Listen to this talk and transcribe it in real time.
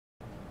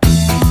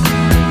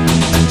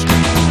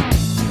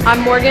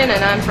I'm Morgan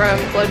and I'm from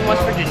Sullivan,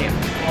 West Virginia.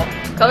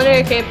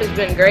 Culinary Camp has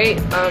been great.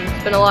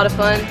 It's been a lot of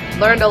fun.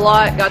 Learned a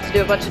lot, got to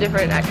do a bunch of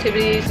different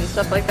activities and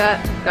stuff like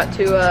that. Got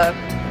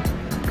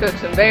to cook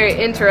some very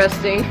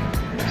interesting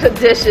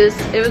dishes.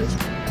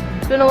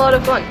 It's been a lot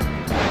of fun.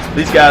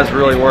 These guys are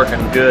really working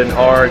good and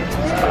hard,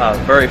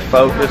 very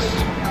focused,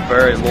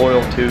 very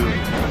loyal to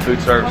the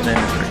food service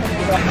industry.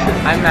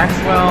 I'm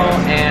Maxwell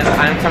and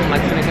I'm from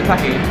Lexington,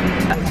 Kentucky.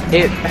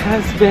 It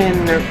has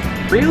been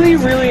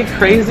really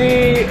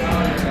crazy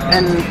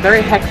and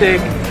very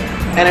hectic,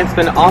 and it's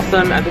been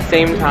awesome at the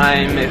same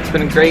time. It's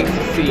been great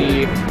to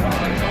see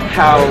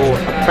how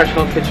a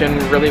professional kitchen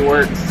really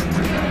works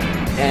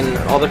and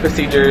all the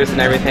procedures and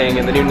everything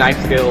and the new knife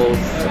skills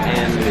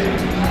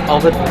and all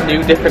the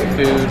new different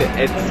food.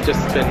 It's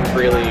just been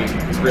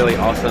really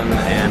awesome,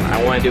 and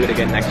I want to do it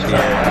again next year.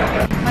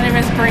 My name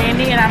is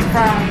Brandy and I'm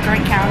from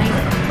Grant County.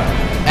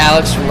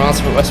 Alex from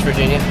Rossford, West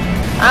Virginia.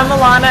 I'm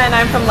Alana and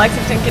I'm from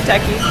Lexington,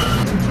 Kentucky.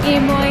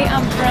 Amoy,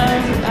 I'm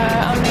from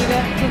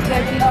Oneida,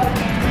 Kentucky.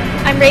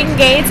 I'm Reagan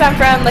Gates, I'm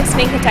from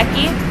Lexington,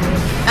 Kentucky.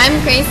 I'm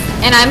Grace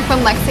and I'm from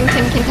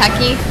Lexington,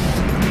 Kentucky.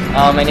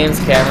 My name's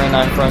Cameron,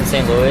 I'm from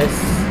St. Louis.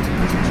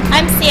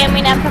 I'm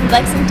Sammy and I'm from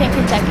Lexington,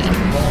 Kentucky.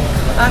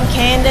 I'm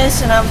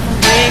Candace and I'm from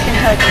Brea,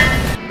 Kentucky.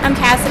 I'm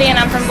Cassidy and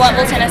I'm from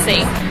Bluntville,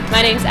 Tennessee.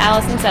 My name's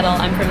Allison Settle,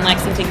 I'm from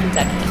Lexington,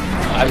 Kentucky.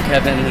 I'm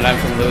Kevin and I'm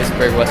from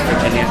Lewisburg, West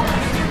Virginia.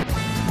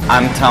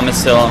 I'm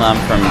Thomas Hill and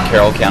I'm from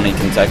Carroll County,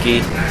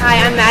 Kentucky.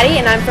 Hi, I'm Maddie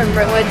and I'm from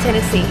Brentwood,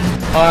 Tennessee.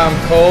 Hi, I'm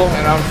Cole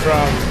and I'm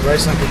from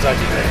Graceland,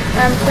 Kentucky.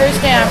 I'm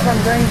Thursday and I'm from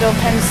Greenville,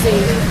 Tennessee.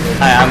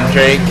 Hi, I'm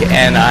Drake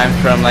and I'm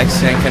from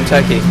Lexington,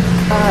 Kentucky.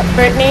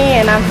 Brittany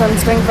and I'm from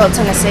Springfield,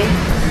 Tennessee.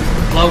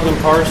 Logan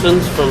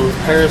Parsons from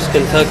Paris,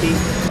 Kentucky.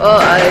 Well,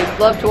 I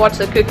love to watch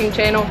the cooking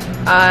channel.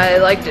 I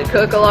like to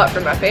cook a lot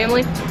for my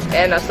family,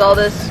 and I saw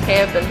this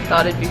camp and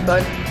thought it'd be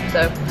fun.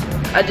 So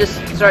I just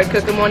started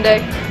cooking one day,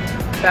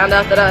 found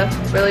out that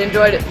I really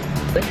enjoyed it.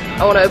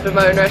 I want to open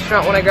my own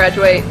restaurant when I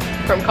graduate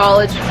from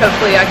college.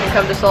 Hopefully I can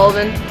come to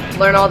Sullivan,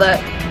 learn all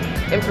that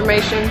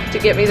information to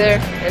get me there,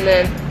 and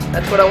then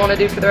that's what I want to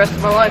do for the rest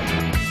of my life.